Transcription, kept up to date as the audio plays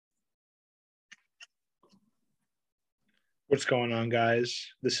What's going on, guys?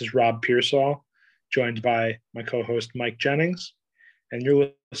 This is Rob Pearsall, joined by my co-host Mike Jennings, and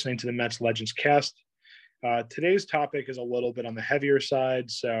you're listening to the Mets Legends Cast. Today's topic is a little bit on the heavier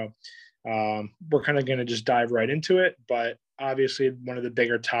side, so we're kind of going to just dive right into it. But obviously, one of the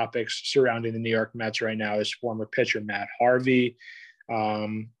bigger topics surrounding the New York Mets right now is former pitcher Matt Harvey.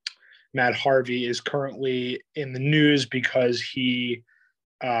 Matt Harvey is currently in the news because he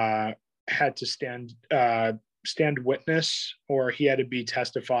had to stand witness, or he had to be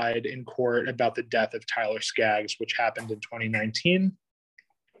testified in court about the death of Tyler Skaggs, which happened in 2019.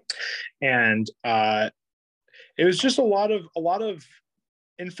 And it was just a lot of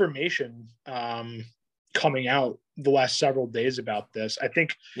information coming out the last several days about this. I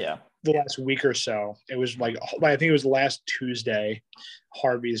think the last week or so, it was I think it was last Tuesday,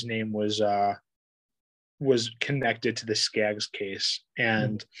 Harvey's name was connected to the Skaggs case.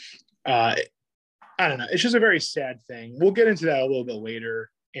 And I don't know. It's just a very sad thing. We'll get into that a little bit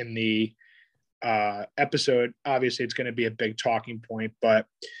later in the episode. Obviously, it's going to be a big talking point, but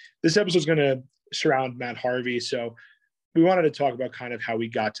this episode is going to surround Matt Harvey. So we wanted to talk about kind of how we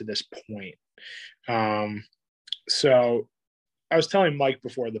got to this point. So I was telling Mike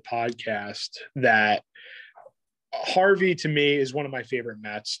before the podcast that Harvey, to me, is one of my favorite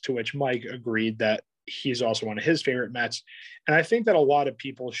Mets, to which Mike agreed that he's also one of his favorite Mets. And I think that a lot of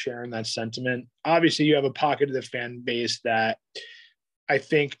people share in that sentiment. Obviously, you have a pocket of the fan base that I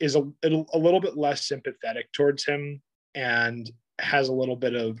think is a little bit less sympathetic towards him and has a little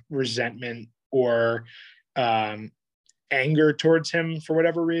bit of resentment or anger towards him for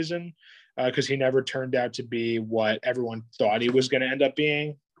whatever reason, because he never turned out to be what everyone thought he was going to end up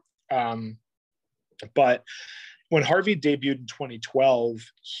being. But when Harvey debuted in 2012,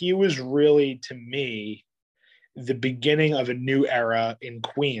 he was really, to me, the beginning of a new era in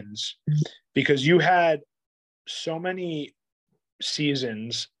Queens, because you had so many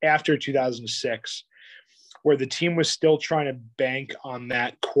seasons after 2006 where the team was still trying to bank on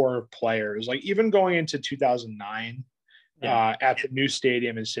that core of players. Like even going into 2009 at the new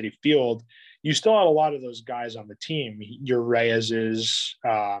stadium in Citi Field, you still had a lot of those guys on the team. Your Reyes's,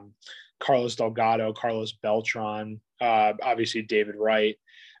 Carlos Delgado, Carlos Beltran, obviously David Wright.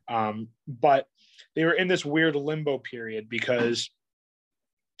 But they were in this weird limbo period because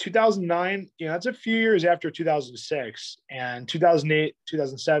 2009, that's a few years after 2006, and 2008,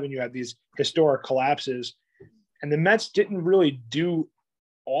 2007, you had these historic collapses, and the Mets didn't really do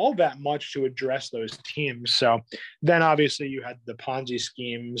all that much to address those teams. So then obviously you had the Ponzi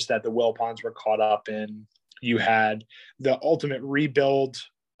schemes that the Wilpons were caught up in. You had the ultimate rebuild.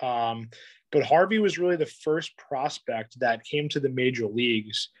 But Harvey was really the first prospect that came to the major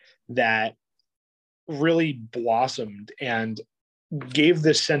leagues that really blossomed and gave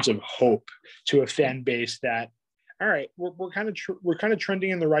this sense of hope to a fan base that, all right, we're kind of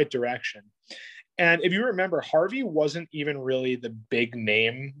trending in the right direction. And if you remember, Harvey wasn't even really the big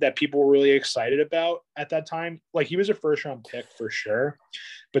name that people were really excited about at that time. Like he was a first round pick for sure,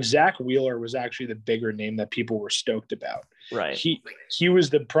 but Zach Wheeler was actually the bigger name that people were stoked about. Right. He was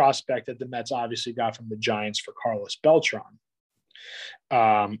the prospect that the Mets obviously got from the Giants for Carlos Beltran.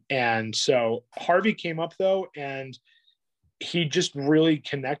 And so Harvey came up though, and he just really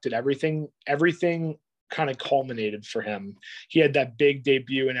connected everything kind of culminated for him. He had that big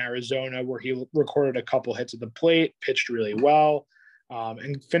debut in Arizona where he recorded a couple hits at the plate, pitched really well,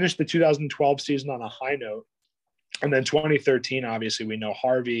 and finished the 2012 season on a high note. And then 2013, obviously, we know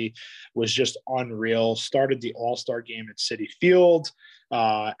Harvey was just unreal, started the All-Star game at Citi Field,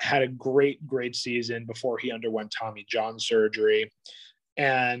 had a great season before he underwent Tommy John surgery.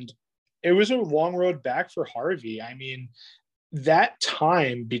 And it was a long road back for Harvey. I mean, that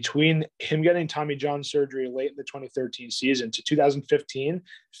time between him getting Tommy John surgery late in the 2013 season to 2015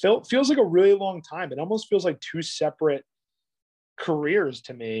 feels like a really long time. It almost feels like two separate careers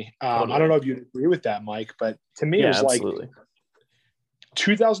to me. Totally. I don't know if you agree with that, Mike, but to me, it was absolutely. Like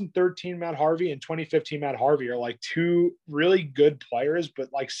 2013 Matt Harvey and 2015 Matt Harvey are like two really good players, but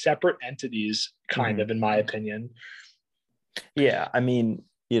like separate entities, kind of, in my opinion. Yeah. I mean,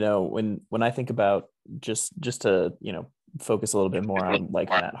 when I think about just to, focus a little bit more on like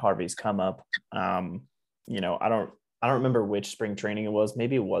Matt Harvey's come up. I don't remember which spring training it was.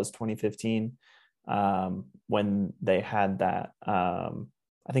 Maybe it was 2015 when they had that. I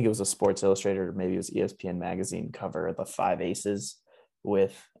think it was a Sports Illustrated, or maybe it was ESPN magazine cover, the 5 aces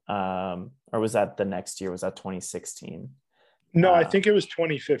with, or was that the next year? Was that 2016? No, I think it was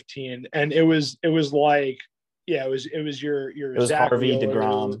 2015, and it was like, yeah, it was your it was Zach Harvey, Wheeler,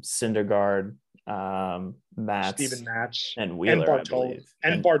 DeGrom, Syndergaard, Matz, Steven Matz, and Wheeler, and Bartolo. I believe.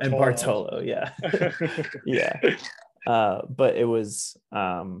 And Bartolo, yeah. Yeah. But it was,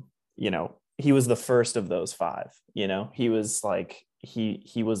 he was the first of those five. He was like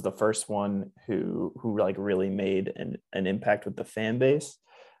he was the first one who like really made an impact with the fan base.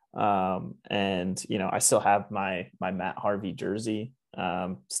 And I still have my Matt Harvey jersey.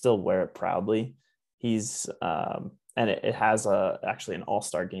 Still wear it proudly. He's and it has actually an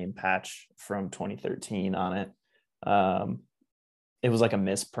All-Star game patch from 2013 on it. It was like a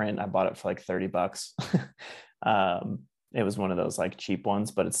misprint. I bought it for like $30. It was one of those like cheap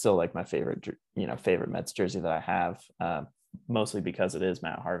ones, but it's still like my favorite Mets jersey that I have, mostly because it is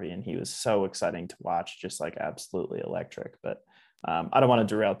Matt Harvey, and he was so exciting to watch, just like absolutely electric. But I don't want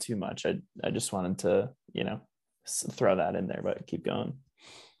to derail too much. I just wanted to, throw that in there, but keep going.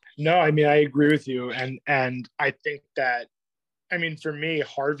 No, I mean, I agree with you. And I think that, I mean, for me,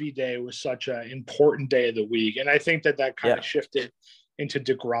 Harvey Day was such an important day of the week. And I think that kind of shifted into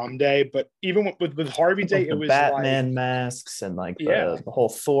DeGrom Day. But even with Harvey Day, it was Batman like masks and like the whole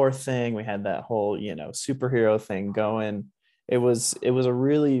Thor thing. We had that whole, superhero thing going. It was a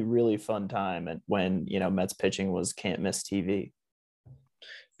really, really fun time. And when, Mets pitching was can't miss TV.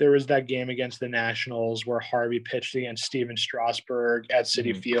 There was that game against the Nationals where Harvey pitched against Steven Strasburg at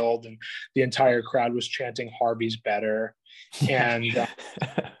Citi Field, and the entire crowd was chanting Harvey's better. And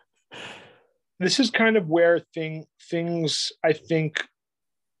this is kind of where things I think,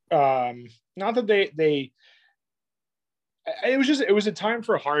 not that they it was a time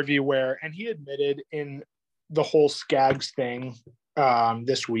for Harvey where, and he admitted in the whole Skaggs thing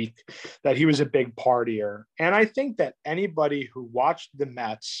this week, that he was a big partier. And I think that anybody who watched the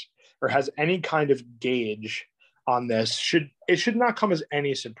Mets or has any kind of gauge on this should not come as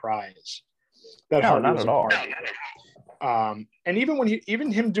any surprise that Harvey was a partier. And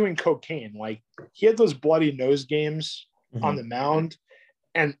even him doing cocaine, like he had those bloody nose games on the mound.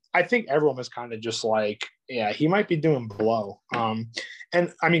 And I think everyone was kind of just like, yeah, he might be doing blow. And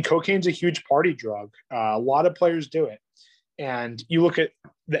I mean, cocaine's a huge party drug. A lot of players do it. And you look at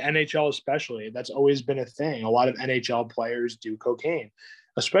the NHL especially, that's always been a thing. A lot of NHL players do cocaine,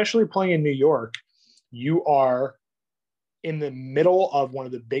 especially playing in New York. You are in the middle of one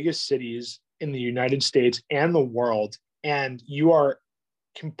of the biggest cities in the United States and the world, and you are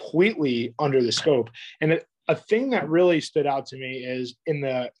completely under the scope. And a thing that really stood out to me is in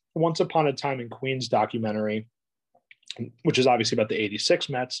the Once Upon a Time in Queens documentary, which is obviously about the 86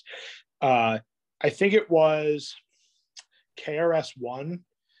 Mets. I think it was KRS-One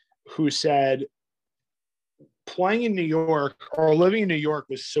who said playing in New York or living in New York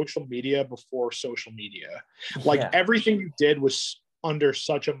was social media before social media. Like everything you did was under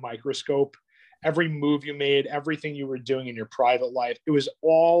such a microscope. Every move you made, everything you were doing in your private life, it was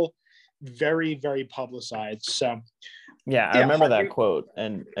all very, very publicized. So I remember that quote.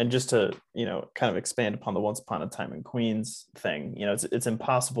 And just to, kind of expand upon the Once Upon a Time in Queens thing, it's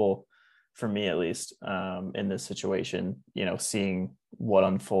impossible for me, at least, in this situation, seeing what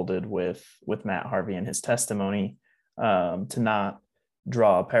unfolded with Matt Harvey and his testimony, to not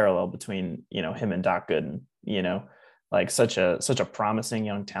draw a parallel between, him and Doc Gooden, like such a promising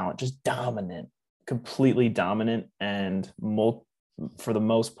young talent, just dominant, completely dominant. And for the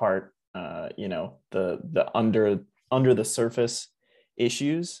most part, the under the surface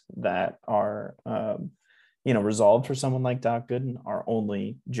issues that are, resolved for someone like Doc Gooden are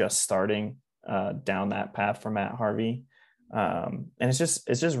only just starting down that path for Matt Harvey. And it's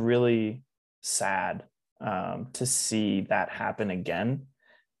just really sad to see that happen again,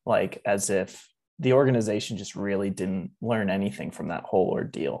 like as if the organization just really didn't learn anything from that whole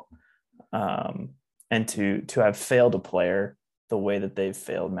ordeal. And to have failed a player the way that they've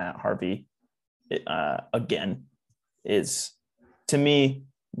failed Matt Harvey again is, to me,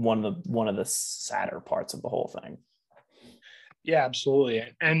 one of the sadder parts of the whole thing. Yeah, absolutely.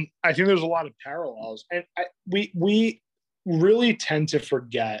 And I think there's a lot of parallels. And we really tend to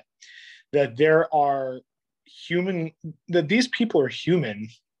forget that that these people are human.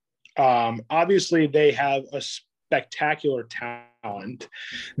 Obviously, they have a spectacular talent.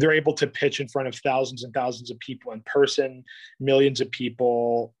 They're able to pitch in front of thousands and thousands of people in person, millions of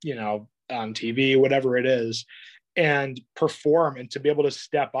people, on TV, whatever it is, and perform, and to be able to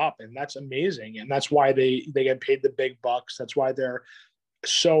step up. And that's amazing. And that's why they get paid the big bucks. That's why they're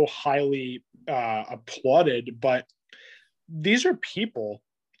so highly applauded. But these are people,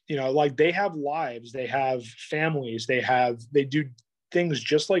 like they have lives, they have families, they do things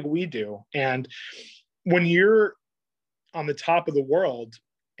just like we do. And when you're on the top of the world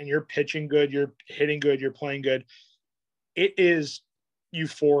and you're pitching good, you're hitting good, you're playing good, it is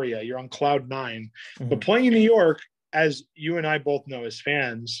euphoria. You're on cloud nine. Mm-hmm. But playing in New York, as you and I both know as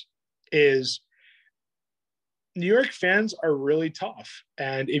fans, is New York fans are really tough.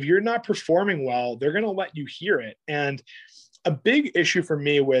 And if you're not performing well, they're going to let you hear it. And a big issue for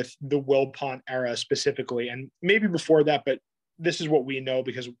me with the Wilpon era specifically, and maybe before that, but this is what we know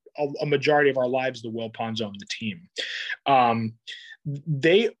because a majority of our lives, the Wilpons own the team.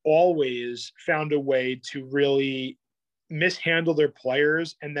 They always found a way to really mishandle their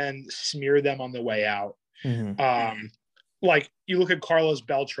players and then smear them on the way out. Mm-hmm. Like you look at Carlos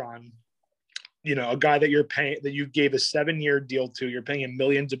Beltran, a guy that you're paying, that you gave a 7-year deal to, you're paying him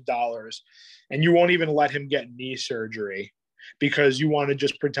millions of dollars, and you won't even let him get knee surgery because you want to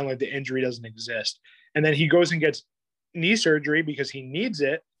just pretend like the injury doesn't exist. And then he goes and gets knee surgery because he needs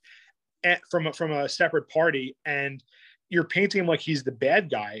it from a separate party. And you're painting him like he's the bad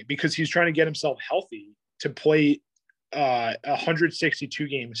guy because he's trying to get himself healthy to play a 162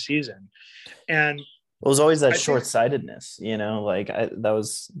 game season. And it was always that short-sightedness, like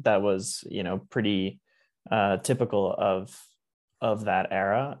that was, pretty typical of that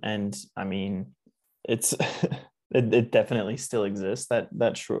era. And I mean, it's, it definitely still exists,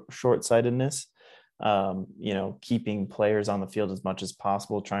 that short-sightedness, keeping players on the field as much as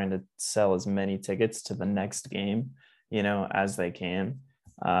possible, trying to sell as many tickets to the next game, as they can.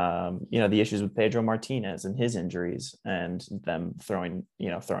 The issues with Pedro Martinez and his injuries and them throwing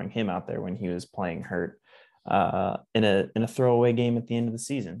him out there when he was playing hurt in a throwaway game at the end of the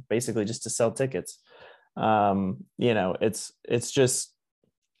season, basically just to sell tickets. It's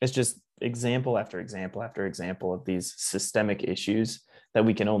just example after example after example of these systemic issues that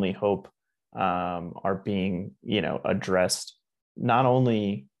we can only hope are being, addressed not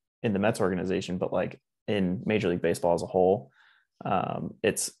only in the Mets organization, but like in Major League Baseball as a whole.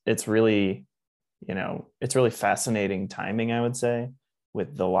 It's really fascinating timing, I would say,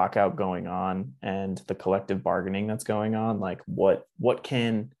 with the lockout going on and the collective bargaining that's going on. Like what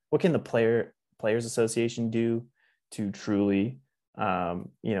can the Players Association do to truly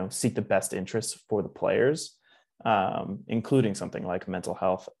seek the best interests for the players, including something like mental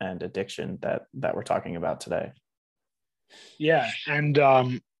health and addiction that we're talking about today. Yeah. And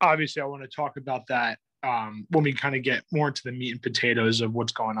obviously I want to talk about that when we kind of get more into the meat and potatoes of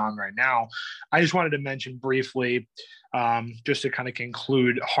what's going on right now. I just wanted to mention briefly, just to kind of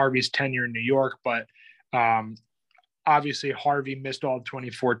conclude Harvey's tenure in New York, but obviously Harvey missed all of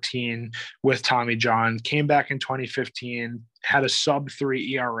 2014 with Tommy John, came back in 2015, had a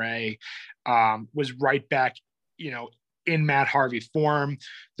sub-3 ERA, was right back, in Matt Harvey form.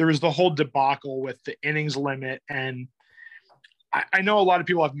 There was the whole debacle with the innings limit, and I know a lot of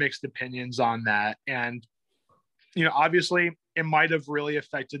people have mixed opinions on that. And, obviously it might have really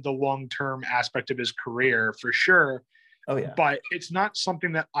affected the long-term aspect of his career for sure. Oh yeah. But it's not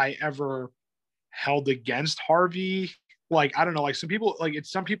something that I ever held against Harvey. Like, I don't know, like some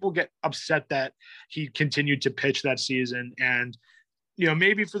people get upset that he continued to pitch that season. And,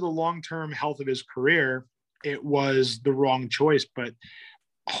 maybe for the long-term health of his career, it was the wrong choice, but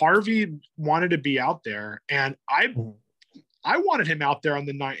Harvey wanted to be out there. And I wanted him out there on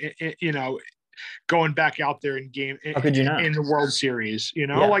the night, going back out there in How could you not? in the World Series,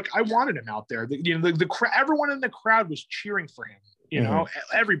 like I wanted him out there. The everyone in the crowd was cheering for him,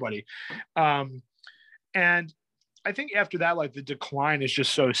 everybody. And I think after that, like the decline is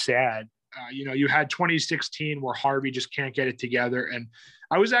just so sad. You had 2016 where Harvey just can't get it together. And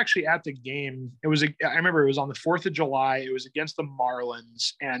I was actually at the game. I remember it was on the 4th of July. It was against the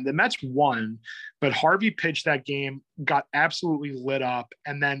Marlins and the Mets won, but Harvey pitched that game, got absolutely lit up.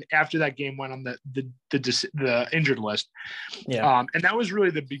 And then after that game went on the injured list. Yeah. And that was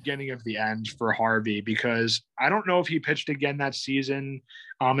really the beginning of the end for Harvey, because I don't know if he pitched again that season.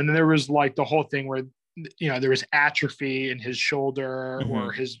 And then there was like the whole thing where, there was atrophy in his shoulder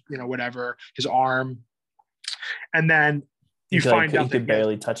or his, whatever, his arm. And then you find out he could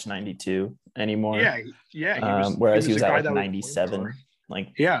barely touch 92 anymore. Yeah. Whereas he was at like 97,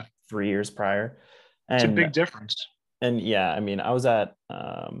 3 years prior. And it's a big difference. And yeah, I mean, I was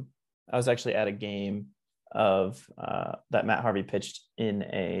actually at a game of that Matt Harvey pitched in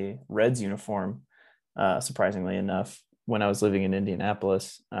a Reds uniform, surprisingly enough, when I was living in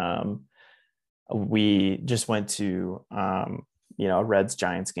Indianapolis. We just went to a Reds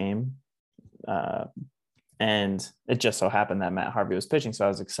Giants game, and it just so happened that Matt Harvey was pitching, so I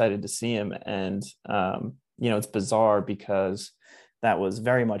was excited to see him. And it's bizarre because that was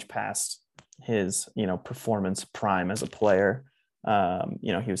very much past his performance prime as a player.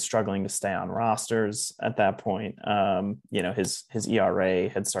 He was struggling to stay on rosters at that point. His ERA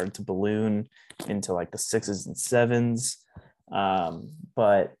had started to balloon into like the 6s and 7s,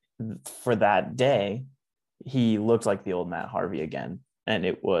 but for that day, he looked like the old Matt Harvey again. And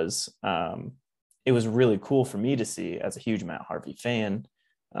it was it was really cool for me to see as a huge Matt Harvey fan.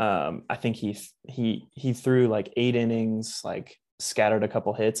 I think he threw like 8 innings, like scattered a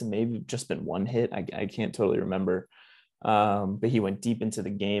couple hits, and maybe just been one hit. I can't totally remember. But he went deep into the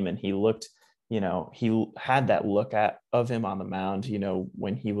game, and he looked, he had that look of him on the mound,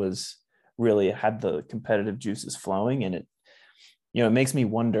 when he was really had the competitive juices flowing. And it makes me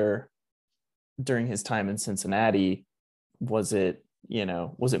wonder, during his time in Cincinnati, was it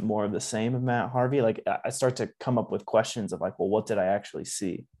more of the same of Matt Harvey? Like, I start to come up with questions of like, well, what did I actually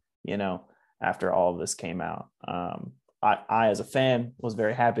see, after all of this came out? I, as a fan, was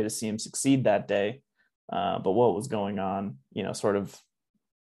very happy to see him succeed that day. But what was going on, sort of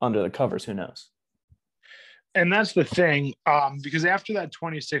under the covers, who knows? And that's the thing, because after that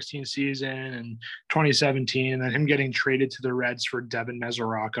 2016 season and 2017, and then him getting traded to the Reds for Devin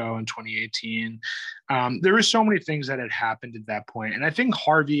Mesoraco in 2018, there were so many things that had happened at that point. And I think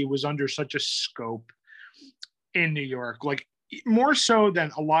Harvey was under such a scope in New York, like more so than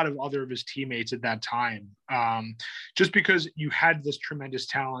a lot of other of his teammates at that time, just because you had this tremendous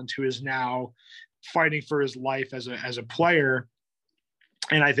talent who is now fighting for his life as a player.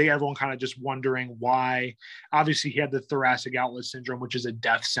 And I think everyone kind of just wondering why. Obviously, he had the thoracic outlet syndrome, which is a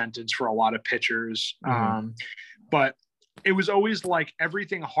death sentence for a lot of pitchers. Mm-hmm. But it was always like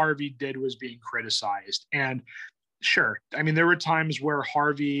everything Harvey did was being criticized. And sure, I mean, there were times where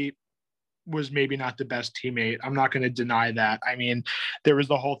Harvey was maybe not the best teammate. I'm not going to deny that. I mean, there was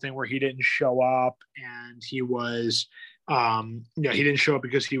the whole thing where he didn't show up, and he was he didn't show up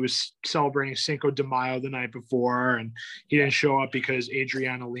because he was celebrating Cinco de Mayo the night before, and he didn't show up because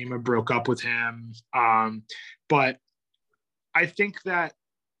Adriana Lima broke up with him. But I think that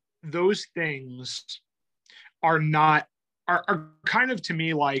those things are kind of, to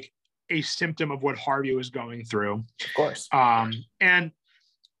me, like a symptom of what Harvey was going through. Of course. And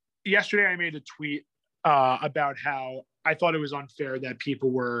yesterday I made a tweet about how I thought it was unfair that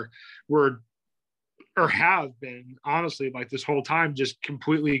people were or have been, honestly, like this whole time, just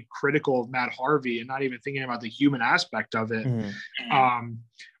completely critical of Matt Harvey and not even thinking about the human aspect of it. Mm-hmm.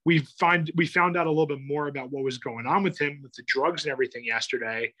 We found out a little bit more about what was going on with him, with the drugs and everything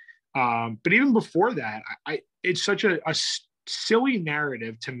yesterday. But even before that, it's such a silly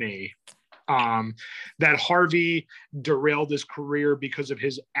narrative to me, that Harvey derailed his career because of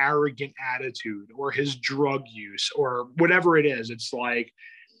his arrogant attitude or his drug use or whatever it is. It's like,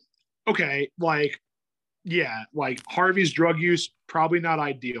 okay, like, yeah, like Harvey's drug use, probably not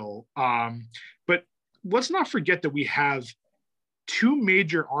ideal. But let's not forget that we have 2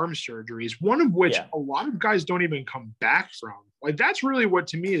 major arm surgeries, one of which a lot of guys don't even come back from. Like, that's really what,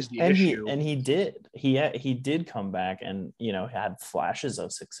 to me, is the issue. He did come back and, had flashes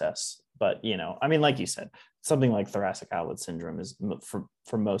of success. But, I mean, like you said, something like thoracic outlet syndrome is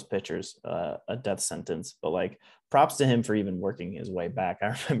for most pitchers a death sentence. But like, props to him for even working his way back.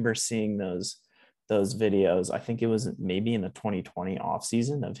 I remember seeing those videos. I think it was maybe in the 2020 off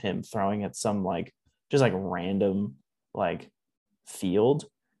season of him throwing at some like just like random like field,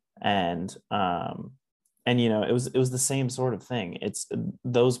 and it was the same sort of thing. It's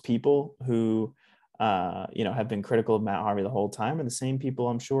those people who have been critical of Matt Harvey the whole time, and the same people,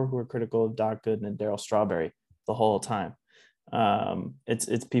 I'm sure, who are critical of Doc Gooden and Darryl Strawberry the whole time.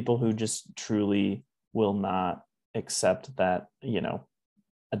 It's people who just truly will not accept that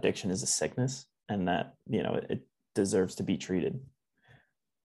addiction is a sickness, and that it deserves to be treated.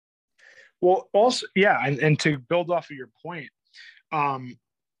 Well, also, yeah, and to build off of your point,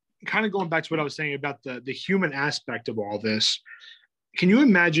 kind of going back to what I was saying about the human aspect of all this, can you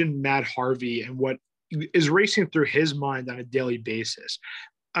imagine Matt Harvey and what is racing through his mind on a daily basis?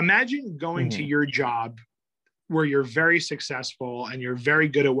 Imagine going to your job where you're very successful and you're very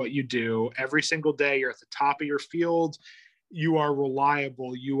good at what you do. Every single day, you're at the top of your field. You are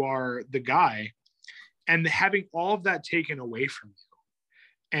reliable. You are the guy. And having all of that taken away from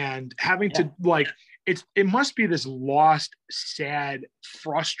you and having to it must be this lost, sad,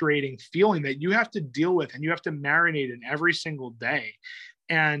 frustrating feeling that you have to deal with and you have to marinate in every single day.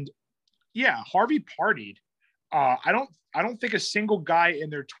 And yeah, Harvey partied. I don't think a single guy in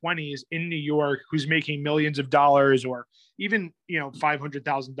their 20s in New York who's making millions of dollars or even,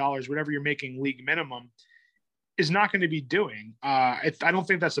 $500,000, whatever you're making league minimum, is not going to be doing. I don't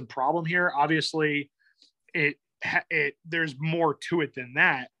think that's a problem here. Obviously, there's more to it than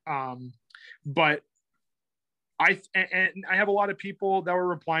that. But I have a lot of people that were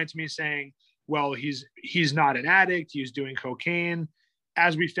replying to me saying, well, he's not an addict. He's doing cocaine.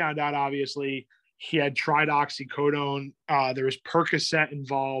 As we found out, obviously, he had tried oxycodone. There was Percocet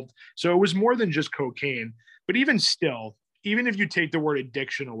involved. So it was more than just cocaine. But even still, even if you take the word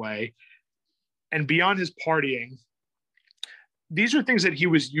addiction away, and beyond his partying, these are things that he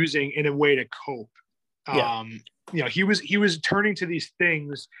was using in a way to cope. Yeah. He was turning to these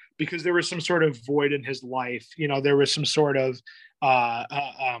things because there was some sort of void in his life. There was some sort of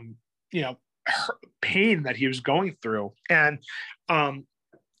pain that he was going through. And I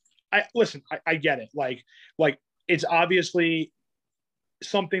get it. Like it's obviously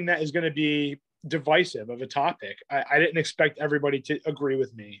something that is going to be divisive of a topic. I didn't expect everybody to agree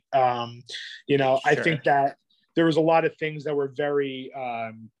with me. Sure. I think that there was a lot of things that were very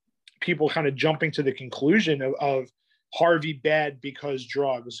people kind of jumping to the conclusion of Harvey bad because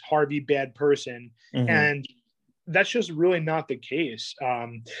drugs, Harvey bad person. Mm-hmm. And that's just really not the case.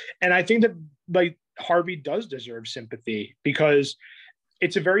 And I think that like Harvey does deserve sympathy because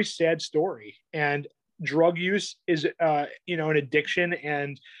it's a very sad story, and drug use is, an addiction,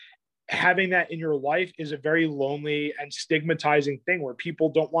 and having that in your life is a very lonely and stigmatizing thing where people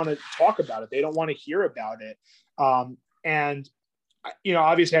don't want to talk about it. They don't want to hear about it. And,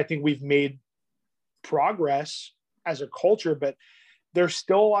 obviously I think we've made progress as a culture, but there's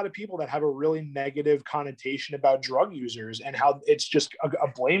still a lot of people that have a really negative connotation about drug users and how it's just a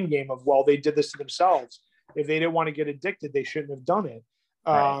blame game of, well, they did this to themselves. If they didn't want to get addicted, they shouldn't have done it.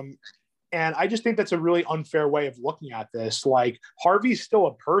 Right. And I just think that's a really unfair way of looking at this. Like, Harvey's still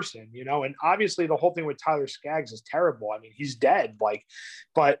a person, and obviously the whole thing with Tyler Skaggs is terrible. I mean, he's dead,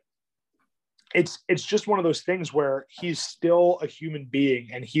 but it's just one of those things where he's still a human being,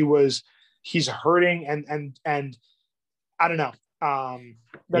 and he's hurting, and I don't know.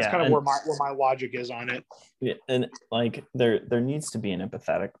 That's kind of where my logic is on it. Yeah, and like there needs to be an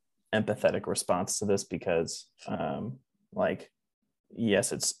empathetic response to this because yes,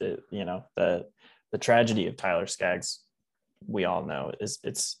 the tragedy of Tyler Skaggs, we all know,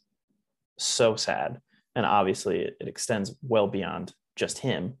 it's so sad, and obviously it extends well beyond just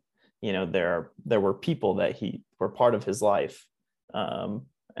him. There were people that were part of his life,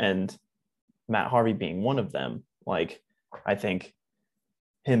 and Matt Harvey being one of them. Like, I think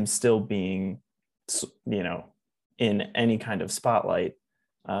him still being, in any kind of spotlight,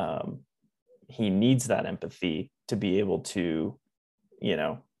 he needs that empathy to be able to,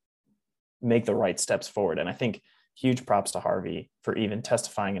 make the right steps forward. And I think huge props to Harvey for even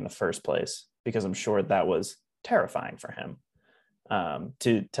testifying in the first place, because I'm sure that was terrifying for him,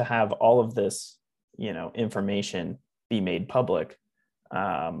 to have all of this, information be made public.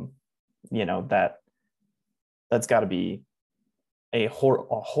 That's got to be a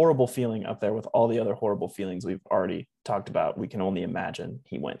horrible feeling up there with all the other horrible feelings we've already talked about. We can only imagine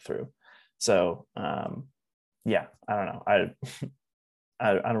he went through. So I don't know.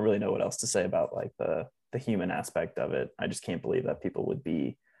 I don't really know what else to say about like the human aspect of it. I just can't believe that people would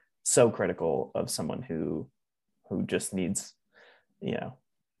be so critical of someone who just needs, the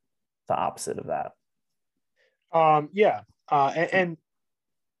opposite of that. And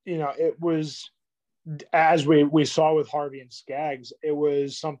it was, as we saw with Harvey and Skaggs, it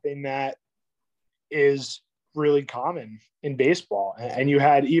was something that is really common in baseball. And you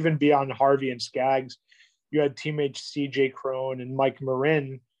had, even beyond Harvey and Skaggs, you had teammates CJ Crone and Mike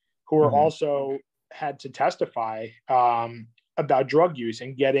Marin, who were also had to testify about drug use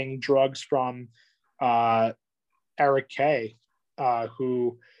and getting drugs from Eric Kay,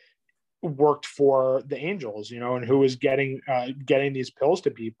 who worked for the Angels, and who was getting these pills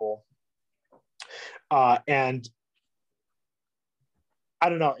to people. And I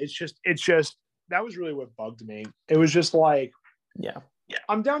don't know. It's just that was really what bugged me. It was just like, yeah,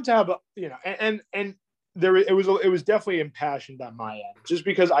 I'm down to have and it was definitely impassioned on my end, just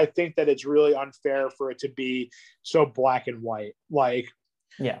because I think that it's really unfair for it to be so black and white. Like,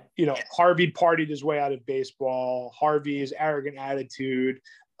 Harvey partied his way out of baseball. Harvey's arrogant attitude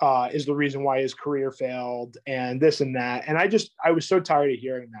is the reason why his career failed, and this and that. And I was so tired of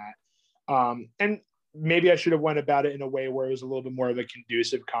hearing that. And maybe I should have went about it in a way where it was a little bit more of a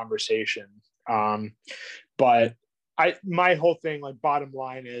conducive conversation. But my whole thing, like, bottom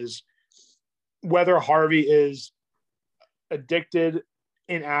line is, whether Harvey is addicted,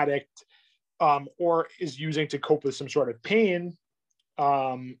 an addict, or is using to cope with some sort of pain,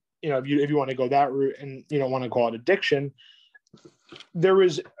 if you want to go that route and you don't want to call it addiction, there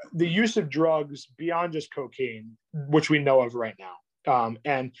was the use of drugs beyond just cocaine, which we know of right now.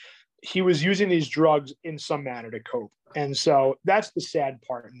 And he was using these drugs in some manner to cope. And so that's the sad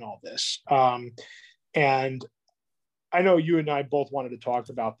part in all this. And I know you and I both wanted to talk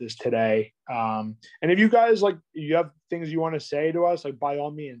about this today. And if you guys, like, you have things you want to say to us, like, by all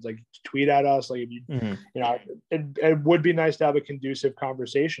means, like, tweet at us. Like, if you, it would be nice to have a conducive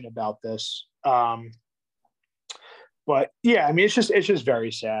conversation about this. But yeah, I mean, it's just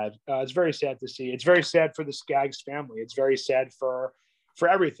very sad. It's very sad to see. It's very sad for the Skaggs family. It's very sad for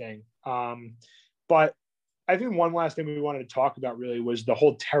everything. But I think one last thing we wanted to talk about really was the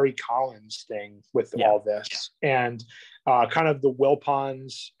whole Terry Collins thing with Yeah. all this, and kind of the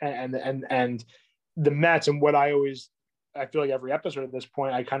Wilpons and the Mets. And what I feel like every episode at this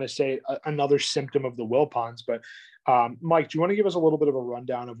point, I kind of say another symptom of the Wilpons. But Mike, do you want to give us a little bit of a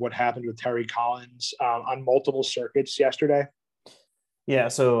rundown of what happened with Terry Collins on multiple circuits yesterday? Yeah.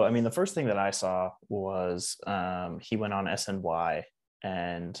 So, I mean, the first thing that I saw was he went on SNY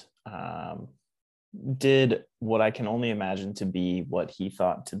and did what I can only imagine to be what he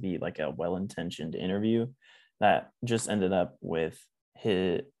thought to be like a well-intentioned interview that just ended up with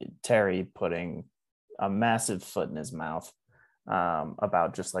Terry putting a massive foot in his mouth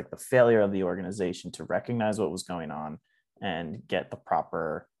about just like the failure of the organization to recognize what was going on and get the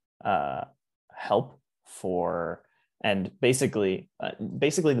proper help for, and basically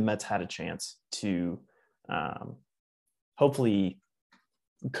the Mets had a chance to hopefully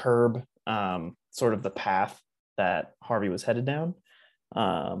curb sort of the path that Harvey was headed down.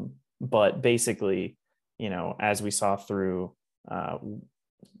 But basically, as we saw through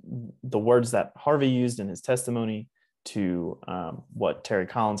the words that Harvey used in his testimony to what Terry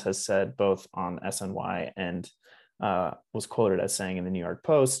Collins has said, both on SNY and was quoted as saying in the New York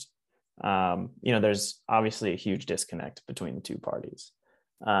Post, there's obviously a huge disconnect between the two parties.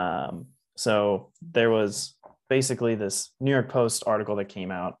 So there was basically this New York Post article that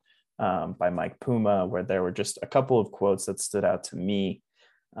came out by Mike Puma, where there were just a couple of quotes that stood out to me,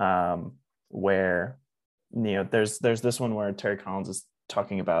 where, there's this one where Terry Collins is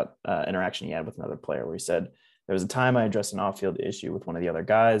talking about interaction he had with another player, where he said, "There was a time I addressed an off-field issue with one of the other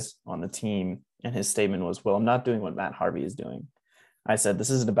guys on the team, and his statement was, 'Well, I'm not doing what Matt Harvey is doing.' I said, 'This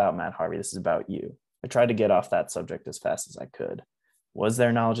isn't about Matt Harvey. This is about you.' I tried to get off that subject as fast as I could. Was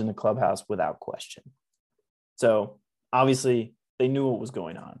there knowledge in the clubhouse? Without question." So obviously they knew what was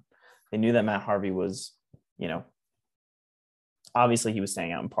going on. They knew that Matt Harvey was, obviously he was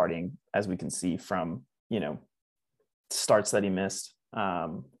staying out and partying, as we can see from, starts that he missed,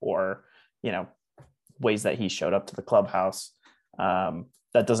 or, ways that he showed up to the clubhouse.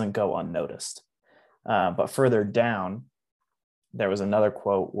 That doesn't go unnoticed. But further down, there was another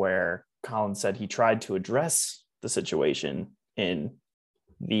quote where Collins said he tried to address the situation in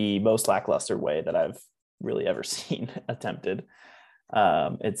the most lackluster way that I've really ever seen attempted.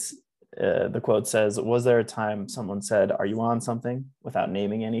 The quote says, "Was there a time someone said, 'Are you on something?' without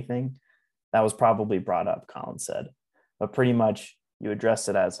naming anything? That was probably brought up," Collins said. "But pretty much you addressed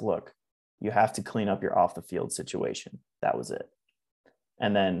it as, 'Look, you have to clean up your off the field situation.' That was it."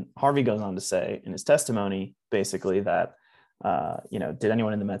 And then Harvey goes on to say in his testimony, basically that, did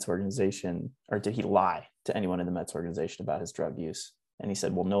anyone in the Mets organization, or did he lie to anyone in the Mets organization about his drug use? And he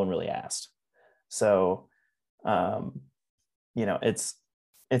said, "Well, no one really asked." So,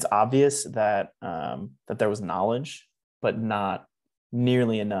 it's obvious that that there was knowledge, but not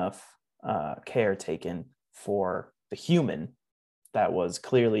nearly enough care taken for the human that was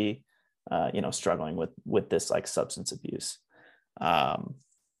clearly, struggling with this like substance abuse.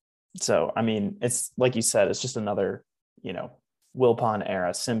 So, I mean, it's like you said, it's just another, Wilpon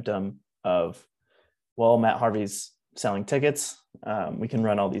era symptom of, well, Matt Harvey's selling tickets. We can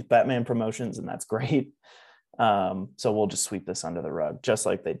run all these Batman promotions and that's great. So we'll just sweep this under the rug, just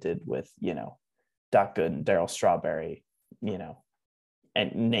like they did with, Doc Good and Darryl Strawberry,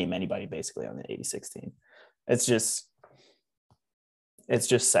 and name anybody basically on the 86 team. It's just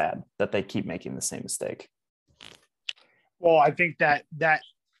sad that they keep making the same mistake. Well, I think that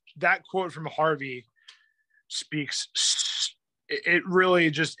quote from Harvey speaks. It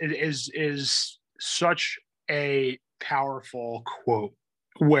really just is such a powerful quote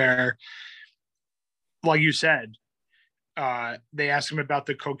where, like you said, they asked him about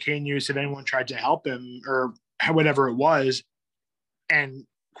the cocaine use, if anyone tried to help him or whatever it was. And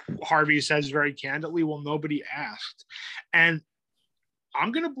Harvey says very candidly, well, nobody asked. And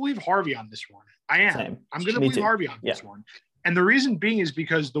I'm going to believe Harvey on this one. I am. Same. I'm going to believe Harvey on this one. And the reason being is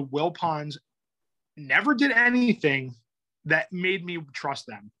because the Wilpons never did anything that made me trust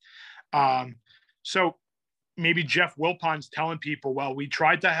them. So maybe Jeff Wilpon's telling people, well, we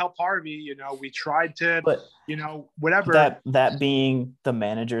tried to help Harvey, we tried to, but whatever. That being the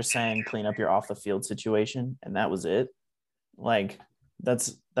manager saying, clean up your off the field situation. And that was it. Like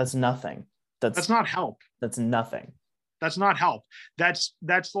that's nothing. That's not help. That's nothing. That's not help. That's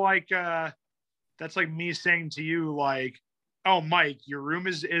like me saying to you, like, oh, Mike, your room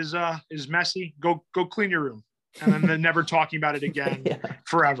is messy. Go clean your room. and then they're never talking about it again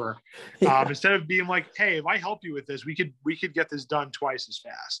forever. Yeah. Instead of being like, hey, if I help you with this, we could get this done twice as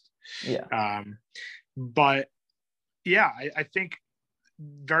fast. Yeah. But yeah, I think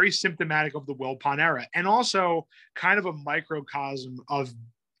very symptomatic of the Wilpon era, and also kind of a microcosm of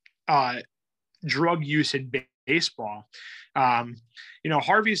drug use in baseball.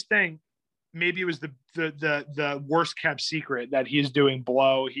 Harvey's thing, maybe it was the worst kept secret that he's doing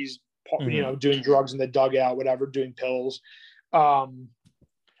blow. He's doing drugs in the dugout, whatever, doing pills.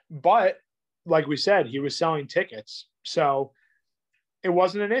 But like we said, he was selling tickets, so it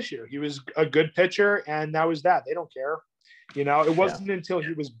wasn't an issue. He was a good pitcher, and that was that. They don't care. It wasn't until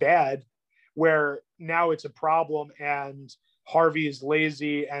he was bad where now it's a problem, and Harvey is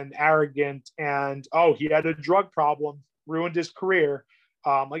lazy and arrogant, and he had a drug problem, ruined his career.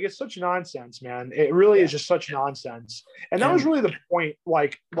 It's such nonsense, man. It really is just such nonsense. And that was really the point,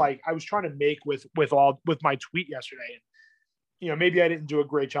 like I was trying to make with my tweet yesterday. And, maybe I didn't do a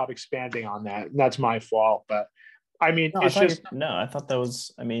great job expanding on that. And that's my fault. But I mean, I thought that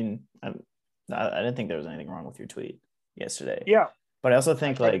was, I didn't think there was anything wrong with your tweet yesterday. Yeah. But I also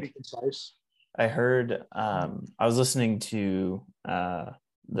think I heard, I was listening to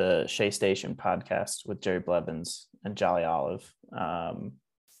the Shea Station podcast with Jerry Blevins and Jolly Olive.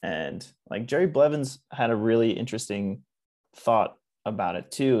 And like Jerry Blevins had a really interesting thought about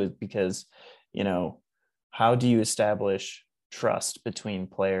it too, because, how do you establish trust between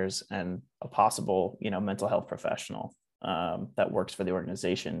players and a possible, mental health professional that works for the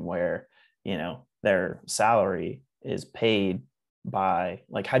organization where, their salary is paid by,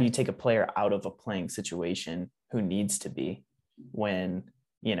 like, how do you take a player out of a playing situation who needs to be when,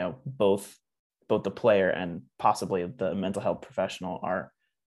 both the player and possibly the mental health professional are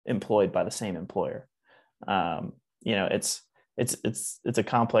employed by the same employer. It's a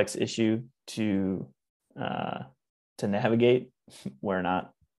complex issue to navigate. We're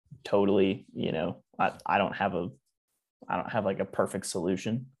not totally, I don't have like a perfect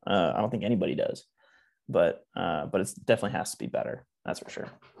solution. I don't think anybody does, but it definitely has to be better. That's for sure.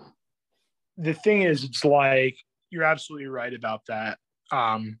 The thing is, it's like, you're absolutely right about that.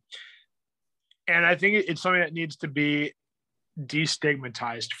 And I think it's something that needs to be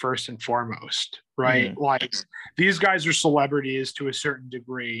destigmatized first and foremost, right? Like, these guys are celebrities to a certain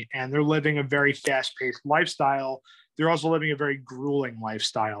degree, and they're living a very fast-paced lifestyle. They're also living a very grueling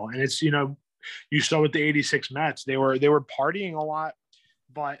lifestyle. And it's, you saw with the 86 Mets, they were partying a lot,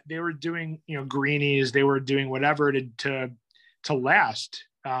 but they were doing, greenies, they were doing whatever to last,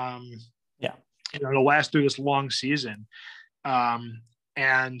 to last through this long season.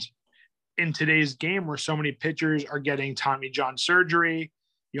 And in today's game, where so many pitchers are getting Tommy John surgery,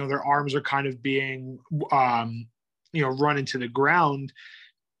 their arms are kind of being, run into the ground,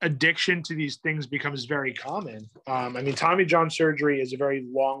 addiction to these things becomes very common. Tommy John surgery is a very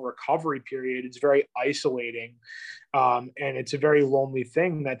long recovery period. It's very isolating. And it's a very lonely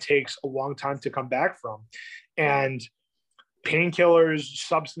thing that takes a long time to come back from. And painkillers,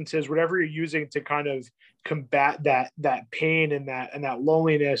 substances, whatever you're using to kind of combat that pain and that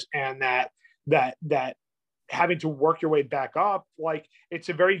loneliness and that having to work your way back up, like, it's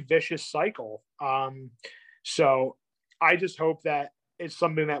a very vicious cycle. So I just hope that it's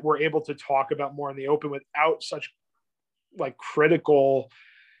something that we're able to talk about more in the open without such like critical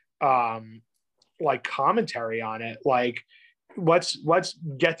like commentary on it. Like, let's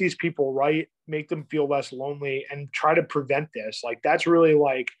get these people right, make them feel less lonely, and try to prevent this. Like, that's really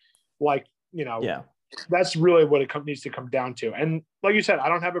that's really what it needs to come down to. And like you said, I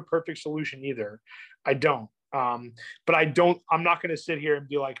don't have a perfect solution either. I don't. But I'm not going to sit here and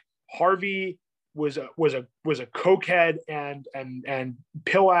be like, Harvey was a cokehead and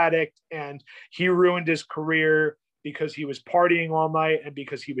pill addict, and he ruined his career because he was partying all night and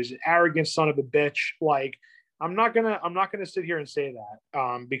because he was an arrogant son of a bitch. Like, I'm not gonna sit here and say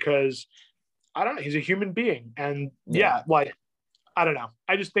that, because I don't know. He's a human being, and like, I don't know.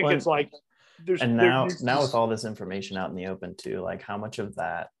 I just think it's like now with all this information out in the open too, like, how much of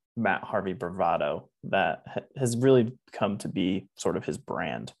that Matt Harvey bravado that has really come to be sort of his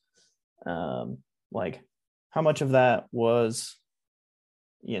brand, like, how much of that was,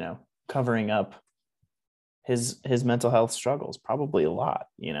 covering up his mental health struggles? Probably a lot.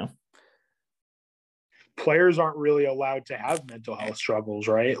 Players aren't really allowed to have mental health struggles,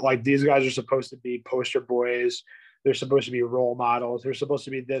 right? Like, these guys are supposed to be poster boys. They're supposed to be role models. They're supposed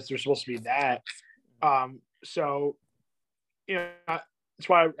to be this. They're supposed to be that. So, that's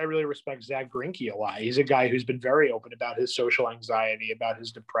why I really respect Zach Greinke a lot. He's a guy who's been very open about his social anxiety, about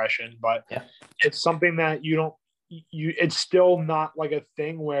his depression, but it's something that it's still not like a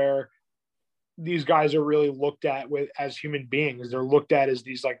thing where these guys are really looked at as human beings. They're looked at as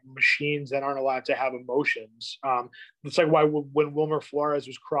these like machines that aren't allowed to have emotions. It's like why when Wilmer Flores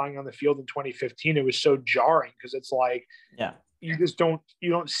was crying on the field in 2015, it was so jarring because it's like, Yeah. you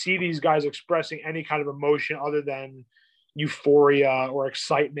don't see these guys expressing any kind of emotion other than euphoria or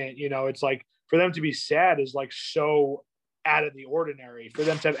excitement. It's like for them to be sad is like so out of the ordinary. For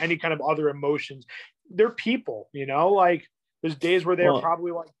them to have any kind of other emotions, they're people. Like there's days where they're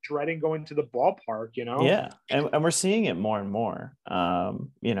probably like dreading going to the ballpark. Yeah, and we're seeing it more and more.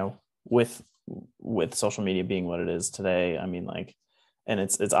 With social media being what it is today. I mean, like, and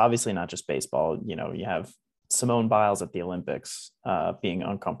it's obviously not just baseball. You have Simone Biles at the Olympics being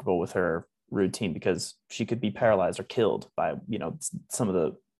uncomfortable with her routine because she could be paralyzed or killed by some of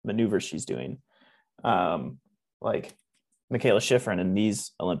the maneuvers she's doing. Like Michaela Schifrin in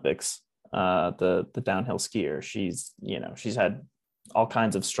these Olympics, the downhill skier, she's had all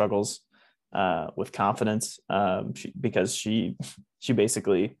kinds of struggles with confidence because she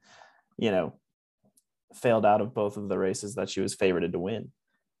basically failed out of both of the races that she was favorited to win.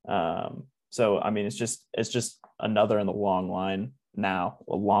 So I mean, it's just another in the long line now,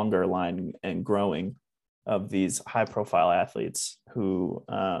 a longer line and growing of these high profile athletes who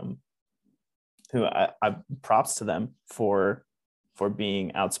I props to them for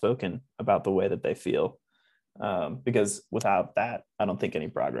being outspoken about the way that they feel. Because without that, I don't think any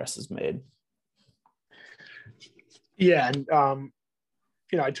progress is made. Yeah. And,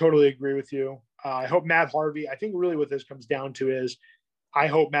 I totally agree with you. I hope Matt Harvey, I think really what this comes down to is I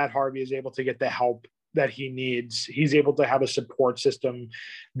hope Matt Harvey is able to get the help that he needs. He's able to have a support system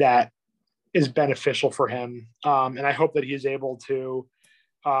that is beneficial for him. And I hope that he's able to,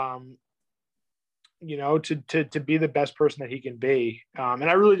 to be the best person that he can be. And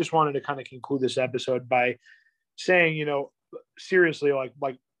I really just wanted to kind of conclude this episode by saying, seriously,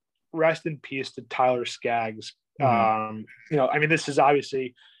 like rest in peace to Tyler Skaggs. Mm-hmm. I mean, this is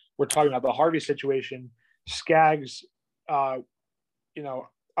obviously, we're talking about the Harvey situation. Skaggs,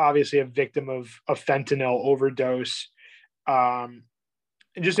 obviously a victim of a fentanyl overdose. And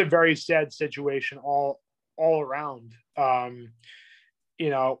just a very sad situation all around.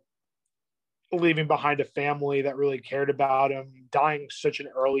 Leaving behind a family that really cared about him, dying such an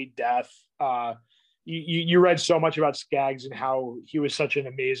early death. You read so much about Skaggs and how he was such an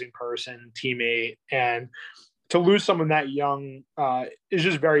amazing person, teammate, and to lose someone that young is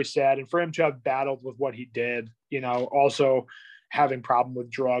just very sad. And for him to have battled with what he did, also having problem with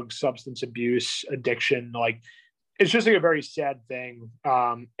drugs, substance abuse, addiction, like it's just like a very sad thing.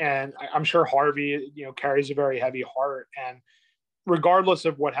 And I'm sure Harvey, carries a very heavy heart. And regardless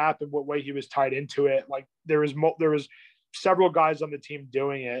of what happened, what way he was tied into it, like there was several guys on the team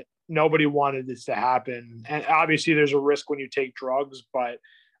doing it. Nobody wanted this to happen. And obviously there's a risk when you take drugs, but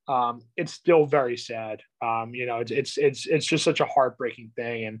it's still very sad. It's just such a heartbreaking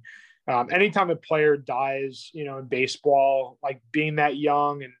thing. And anytime a player dies, in baseball, like being that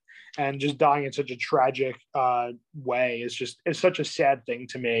young and just dying in such a tragic way, it's such a sad thing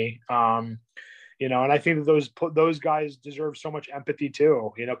to me. And I think that those guys deserve so much empathy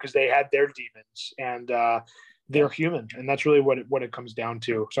too, because they had their demons and they're human, and that's really what it comes down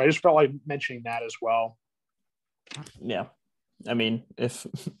to. So I just felt like mentioning that as well. Yeah. I mean, if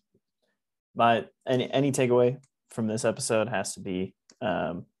any takeaway from this episode has to be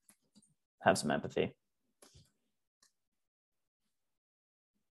have some empathy.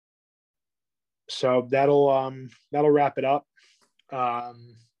 So that'll wrap it up.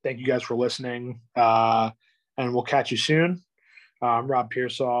 Thank you guys for listening, and we'll catch you soon. I'm Rob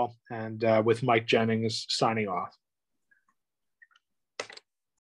Pearsall, and with Mike Jennings signing off.